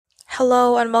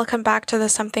Hello, and welcome back to the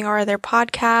Something or Other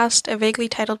podcast, a vaguely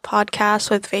titled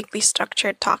podcast with vaguely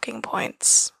structured talking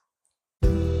points.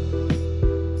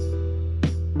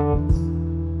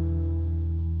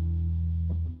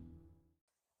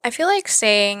 I feel like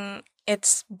saying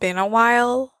it's been a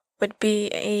while would be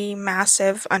a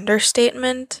massive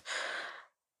understatement,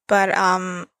 but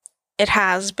it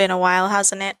has been a while,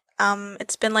 hasn't it?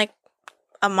 It's been like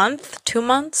a month, 2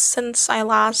 months since I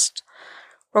last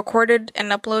recorded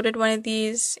and uploaded one of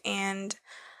these, and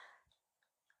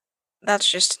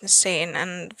that's just insane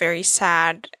and very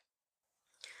sad.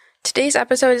 Today's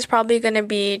episode is probably going to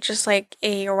be just like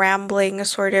a rambling,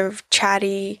 sort of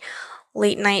chatty,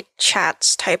 late night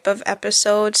chats type of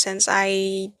episode since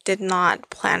I did not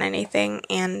plan anything,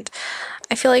 and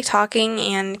I feel like talking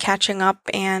and catching up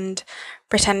and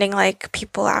pretending like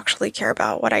people actually care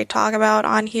about what I talk about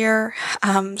on here.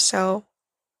 So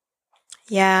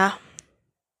yeah.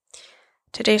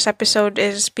 Today's episode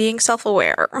is being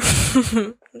self-aware.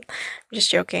 I'm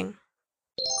just joking.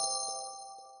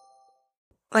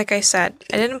 Like I said,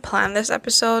 I didn't plan this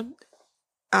episode.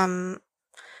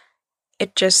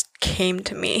 It just came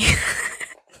to me.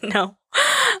 No.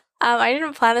 I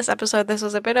didn't plan this episode. This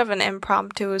was a bit of an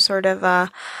impromptu, sort of a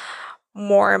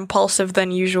more impulsive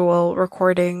than usual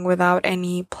recording without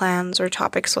any plans or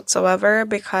topics whatsoever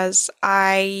because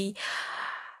I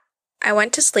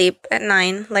went to sleep at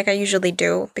 9 like I usually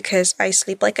do because I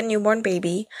sleep like a newborn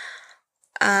baby.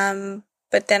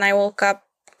 But then I woke up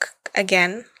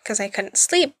again because I couldn't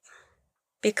sleep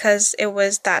because it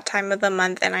was that time of the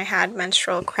month and I had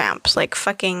menstrual cramps, like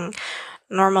fucking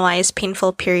normalized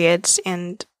painful periods,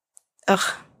 and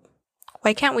ugh,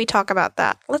 why can't we talk about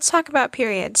that? Let's talk about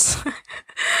periods.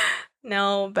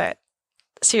 No, but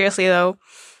seriously though,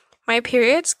 my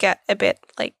periods get a bit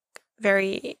like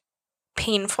very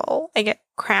painful. I get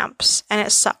cramps and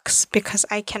it sucks because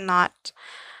I cannot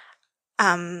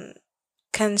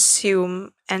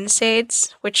consume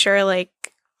NSAIDs, which are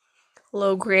like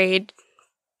low grade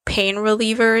pain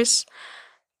relievers,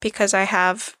 because I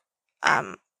have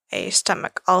a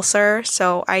stomach ulcer.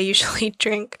 So I usually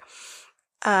drink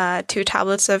 2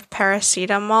 tablets of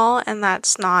paracetamol, and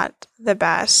that's not the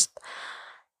best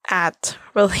at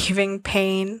relieving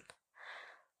pain.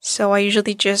 So I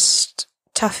usually just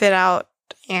tough it out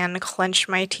and clench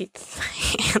my teeth.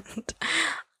 And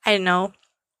I don't know.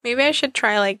 Maybe I should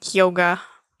try like yoga.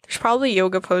 There's probably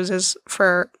yoga poses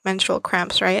for menstrual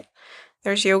cramps, right?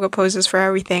 There's yoga poses for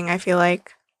everything, I feel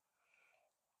like.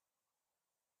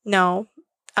 No.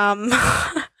 I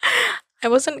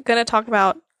wasn't gonna talk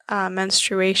about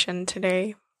menstruation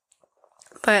today,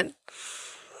 but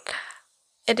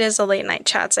it is a late night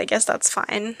chat, so I guess that's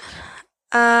fine.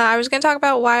 I was gonna talk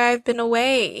about why I've been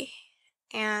away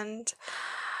and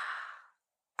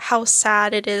how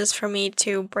sad it is for me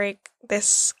to break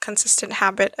this consistent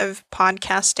habit of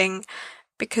podcasting,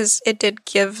 because it did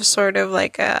give sort of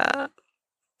like a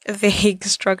vague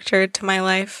structure to my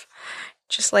life,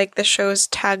 just like the show's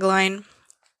tagline.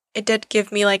 It did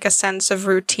give me like a sense of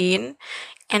routine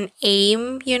and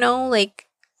aim, like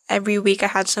every week I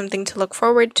had something to look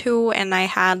forward to, and I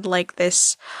had like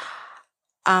this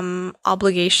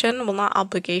obligation, well, not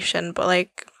obligation, but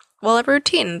like, well, a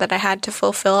routine that I had to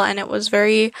fulfill, and it was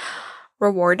very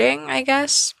rewarding, I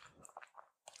guess.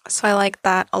 So I liked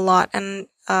that a lot, and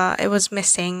it was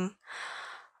missing,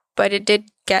 but it did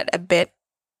get a bit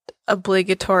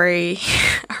obligatory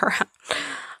around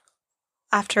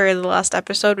after the last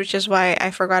episode, which is why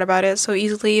I forgot about it so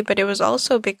easily. But it was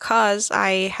also because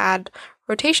I had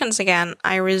rotations again.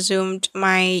 I resumed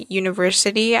my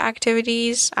university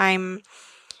activities. I'm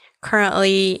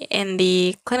currently in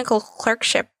the clinical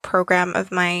clerkship program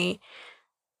of my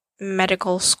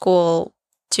medical school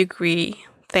degree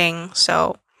thing,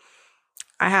 so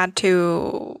I had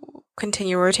to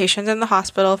continue rotations in the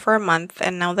hospital for a month,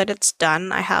 and now that it's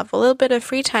done, I have a little bit of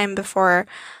free time before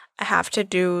I have to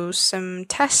do some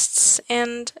tests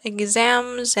and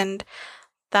exams, and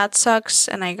that sucks,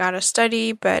 and I gotta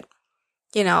study, but,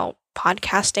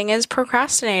 podcasting is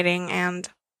procrastinating, and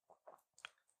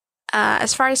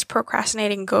as far as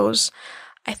procrastinating goes,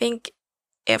 I think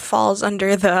it falls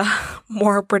under the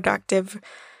more productive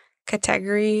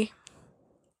category.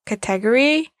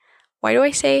 Category? Why do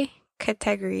I say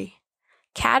category?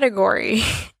 Category.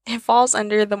 It falls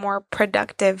under the more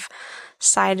productive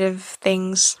side of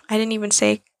things. I didn't even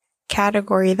say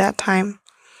category that time.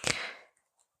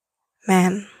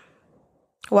 Man.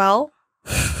 Well,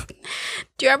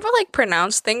 do you ever like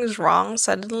pronounce things wrong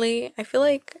suddenly? I feel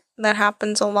like that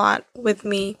happens a lot with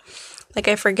me. Like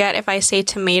I forget if I say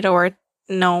tomato or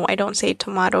no, I don't say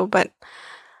tomato, but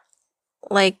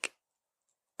like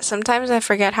sometimes I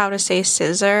forget how to say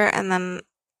scissor, and then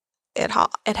it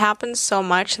happens so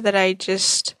much that I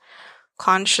just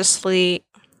consciously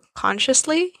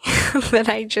that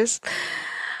I just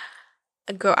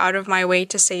go out of my way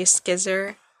to say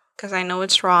skizzer because I know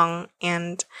it's wrong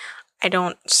and I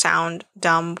don't sound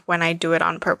dumb when I do it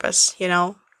on purpose, you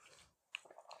know?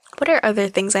 What are other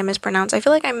things I mispronounce? I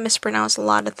feel like I mispronounce a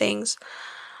lot of things.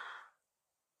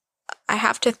 I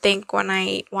have to think when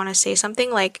I want to say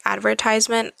something like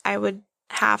advertisement, I would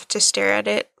have to stare at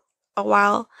it a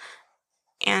while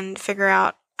and figure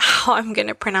out how I'm going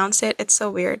to pronounce it. It's so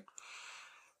weird.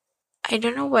 I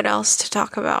don't know what else to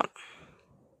talk about.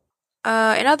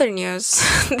 In other news,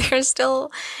 there's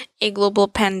still a global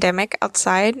pandemic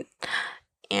outside,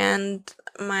 and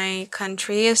my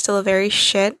country is still very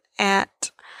shit at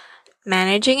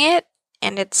managing it,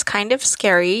 and it's kind of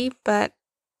scary, but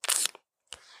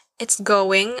it's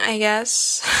going, I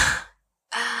guess.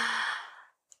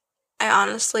 I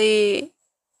honestly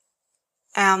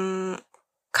am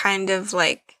kind of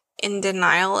like in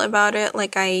denial about it.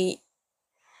 Like,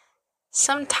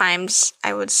 sometimes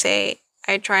I would say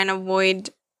I try and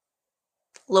avoid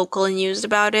local news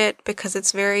about it because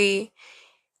it's very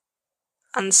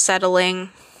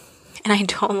unsettling and I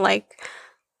don't like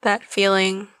that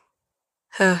feeling.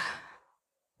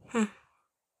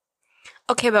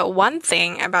 Okay, but one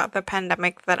thing about the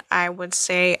pandemic that I would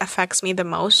say affects me the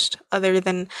most, other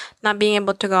than not being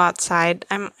able to go outside,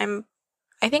 I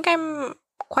think I'm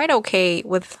quite okay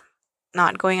with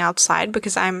not going outside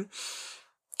because I'm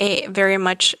a very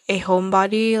much a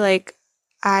homebody. Like,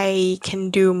 I can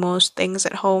do most things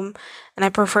at home and I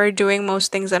prefer doing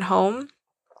most things at home.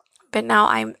 But now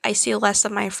I see less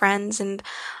of my friends and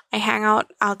I hang out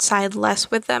outside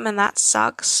less with them and that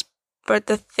sucks. But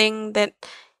the thing that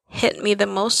hit me the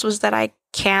most was that I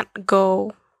can't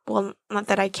go, well, not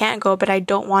that I can't go, but I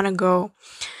don't want to go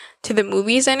to the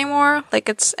movies anymore. Like,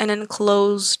 it's an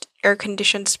enclosed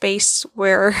air-conditioned space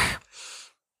where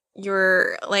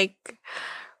your like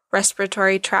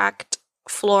respiratory tract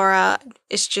flora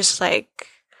is just like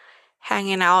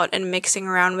hanging out and mixing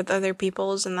around with other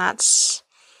people's, and that's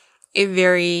a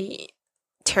very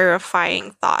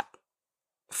terrifying thought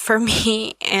for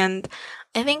me. And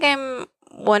I think I'm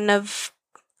one of,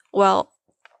 well,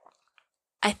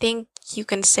 I think you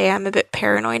can say I'm a bit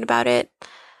paranoid about it,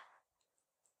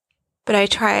 but I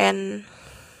try and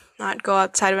not go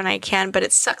outside when I can. But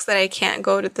it sucks that I can't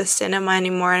go to the cinema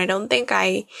anymore, and I don't think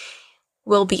I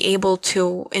will be able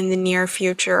to in the near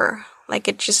future. Like,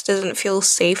 it just doesn't feel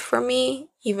safe for me,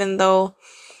 even though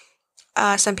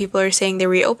some people are saying they're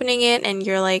reopening it and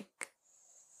you're like,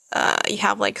 you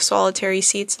have like solitary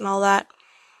seats and all that.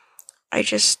 I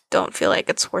just don't feel like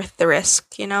it's worth the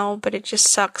risk, you know? But it just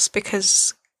sucks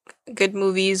because good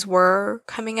movies were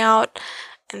coming out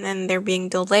and then they're being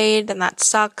delayed, and that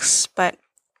sucks. But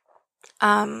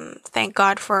thank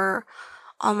God for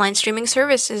online streaming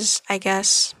services, I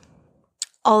guess.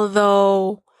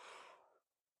 Although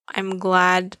I'm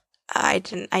glad I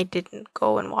didn't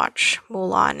go and watch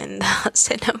Mulan in the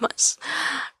cinemas,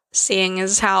 seeing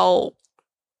as how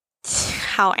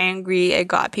angry it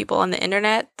got people on the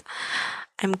internet.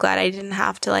 I'm glad I didn't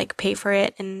have to like pay for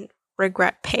it and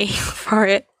regret paying for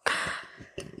it.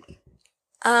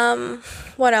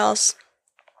 What else?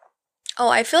 Oh,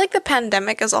 I feel like the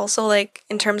pandemic is also like,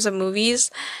 in terms of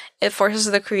movies, it forces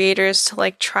the creators to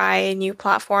like try new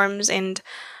platforms, and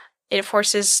it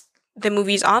forces the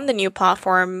movies on the new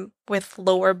platform with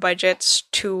lower budgets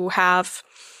to have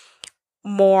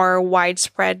more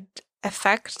widespread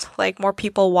effect. Like, more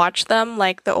people watch them.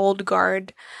 Like, The Old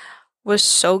Guard was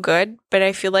so good, but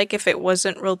I feel like if it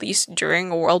wasn't released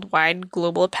during a worldwide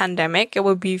global pandemic, it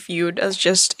would be viewed as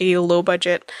just a low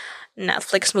budget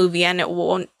Netflix movie, and it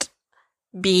won't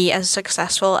be as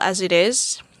successful as it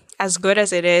is, as good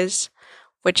as it is.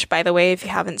 Which, by the way, if you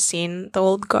haven't seen The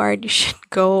Old Guard, you should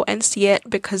go and see it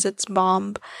because it's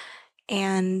bomb.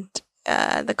 And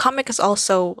the comic is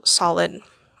also solid.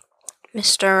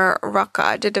 Mr.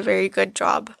 Rucka did a very good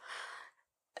job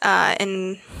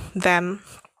in them.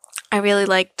 I really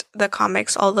liked the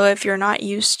comics, although if you're not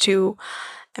used to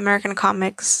American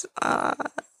comics,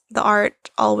 the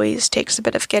art always takes a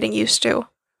bit of getting used to.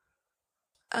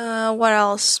 What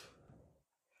else?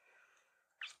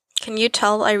 Can you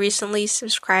tell I recently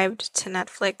subscribed to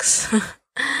Netflix?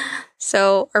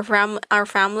 So our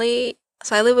family,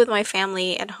 so I live with my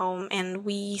family at home, and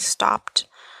we stopped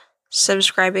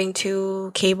subscribing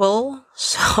to cable,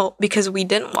 so because we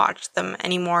didn't watch them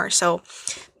anymore. So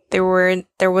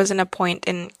there wasn't a point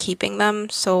in keeping them.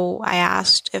 So I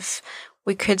asked if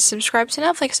we could subscribe to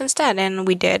Netflix instead, and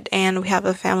we did, and we have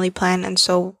a family plan, and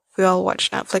so we all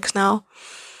watch Netflix now.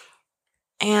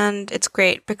 And it's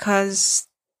great because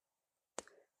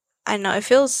I know it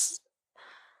feels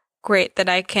great that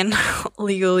I can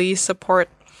legally support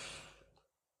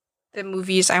the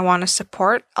movies I want to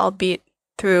support, albeit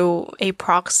through a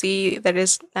proxy that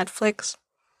is Netflix,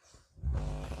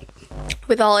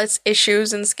 with all its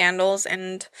issues and scandals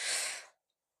and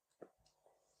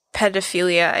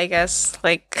pedophilia, I guess,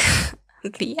 like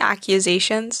the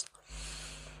accusations.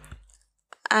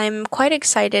 I'm quite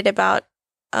excited about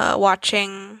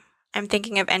watching. I'm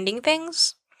thinking of Ending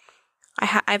Things.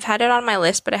 I've had it on my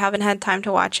list, but I haven't had time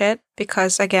to watch it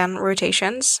because, again,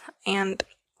 rotations. And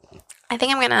I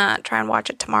think I'm gonna try and watch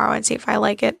it tomorrow and see if I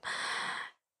like it.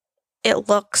 It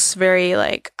looks very,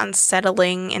 like,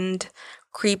 unsettling and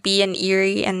creepy and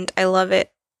eerie, and I love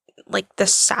it. Like, the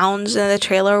sounds in the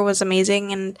trailer was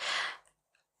amazing, and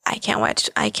I can't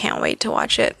wait to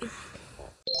watch it.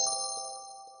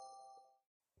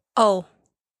 Oh,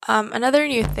 another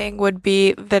new thing would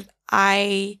be that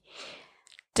I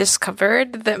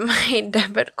discovered that my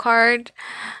debit card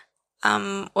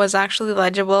was actually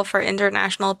legible for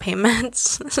international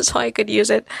payments, so I could use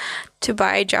it to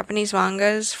buy Japanese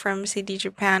mangas from CD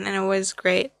Japan, and it was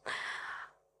great.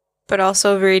 But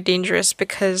also very dangerous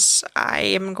because I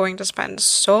am going to spend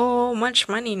so much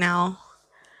money now.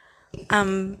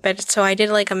 But so I did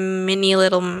like a mini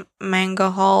little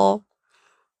manga haul,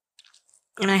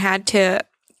 and I had to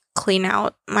clean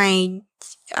out my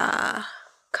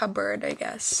cupboard, I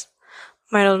guess.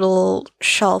 My little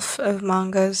shelf of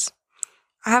mangas.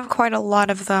 I have quite a lot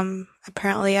of them.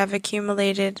 Apparently, I've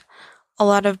accumulated a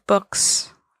lot of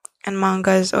books and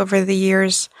mangas over the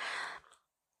years.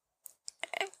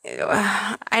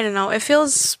 I don't know. It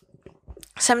feels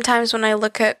sometimes when I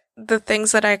look at the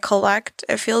things that I collect,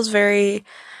 it feels very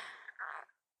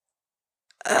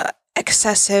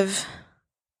excessive.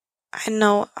 I don't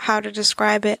know how to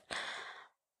describe it.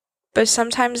 But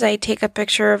sometimes I take a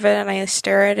picture of it and I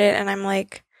stare at it and I'm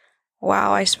like,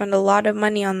 wow, I spend a lot of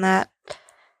money on that.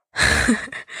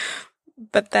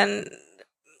 But then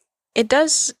it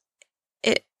does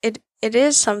it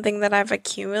is something that I've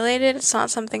accumulated. It's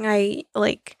not something I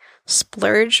like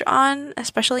splurge on,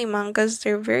 especially mangas.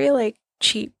 They're very like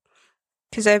cheap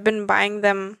because I've been buying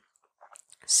them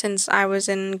since I was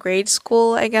in grade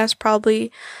school, I guess,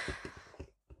 probably.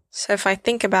 So if you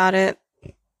think about it,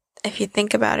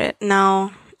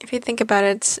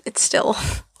 it's still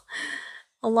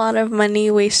a lot of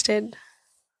money wasted.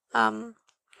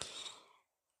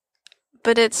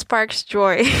 But it sparks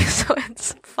joy, so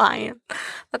it's fine.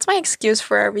 That's my excuse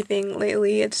for everything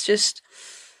lately. It's just,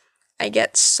 I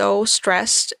get so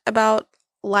stressed about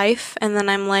life, and then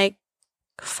I'm like,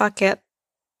 fuck it.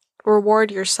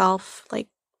 Reward yourself. Like,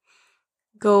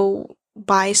 go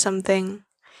buy something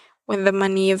with the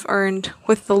money you've earned,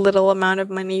 with the little amount of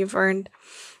money you've earned.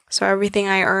 So everything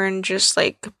I earn just,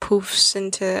 like, poofs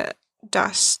into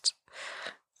dust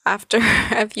after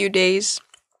a few days.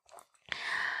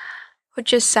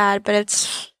 Which is sad, but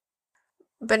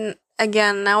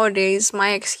again, nowadays,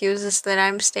 my excuse is that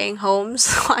I'm staying home,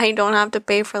 so I don't have to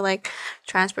pay for, like,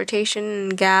 transportation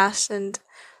and gas and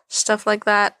stuff like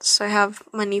that, so I have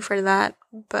money for that,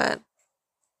 but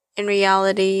in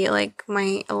reality, like,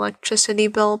 my electricity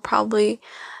bill probably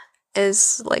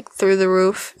is, like, through the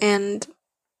roof, and,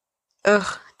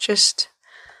 just,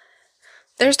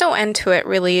 there's no end to it,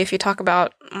 really, if you talk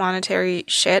about monetary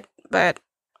shit, but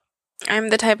I'm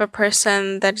the type of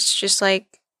person that's just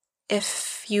like,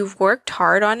 if you've worked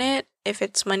hard on it, if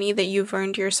it's money that you've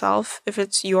earned yourself, if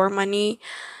it's your money,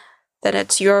 then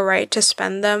it's your right to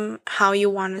spend them how you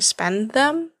want to spend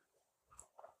them.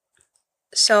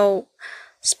 So,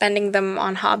 spending them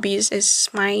on hobbies is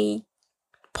my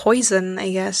poison,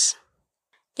 I guess.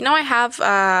 You know, I have,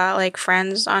 like,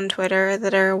 friends on Twitter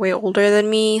that are way older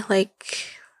than me,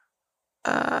 like,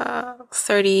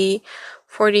 30,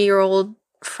 40-year-old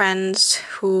friends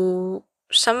who,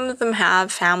 some of them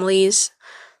have families,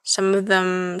 some of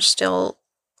them still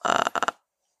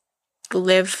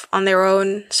live on their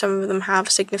own, some of them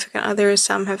have significant others,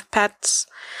 some have pets,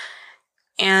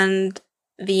 and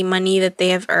the money that they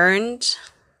have earned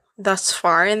thus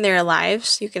far in their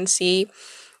lives, you can see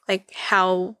like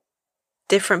how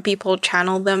different people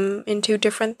channel them into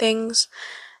different things.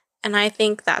 And I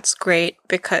think that's great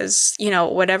because, you know,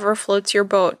 whatever floats your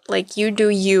boat, like, you do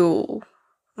you,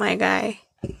 my guy.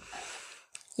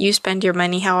 You spend your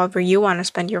money however you want to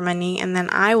spend your money, and then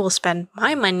I will spend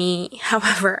my money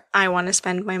however I want to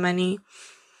spend my money.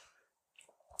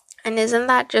 And isn't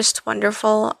that just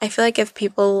wonderful? I feel like if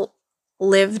people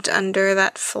lived under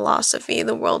that philosophy,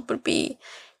 the world would be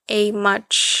a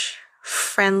much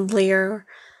friendlier,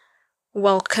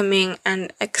 welcoming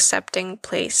and accepting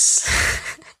place.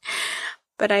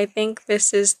 But I think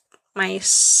this is my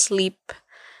sleep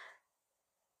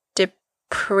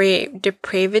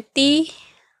depravity.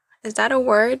 Is that a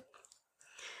word?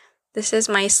 This is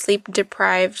my sleep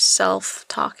deprived self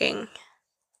talking.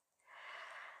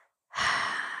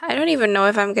 I don't even know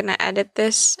if I'm gonna edit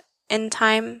this in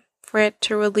time for it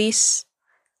to release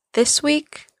this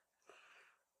week,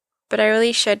 but I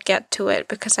really should get to it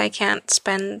because I can't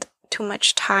spend too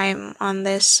much time on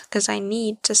this because I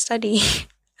need to study.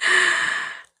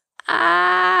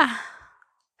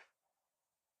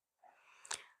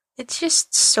 It's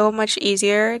just so much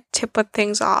easier to put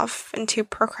things off and to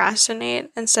procrastinate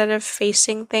instead of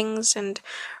facing things and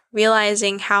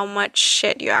realizing how much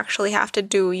shit you actually have to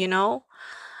do, you know?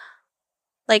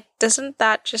 Like, doesn't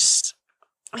that just...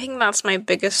 I think that's my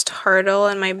biggest hurdle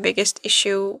and my biggest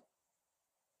issue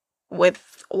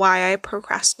with why I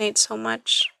procrastinate so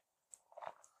much.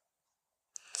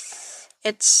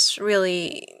 It's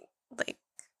really like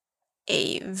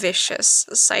a vicious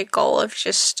cycle of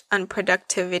just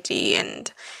unproductivity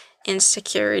and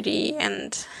insecurity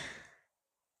and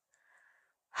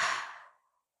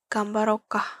頑張ろう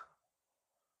か。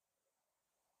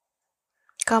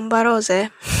頑張ろう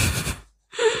ぜ。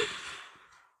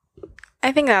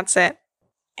I think that's it.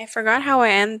 I forgot how I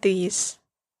end these.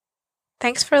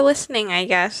 Thanks for listening, I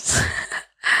guess.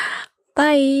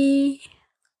 Bye.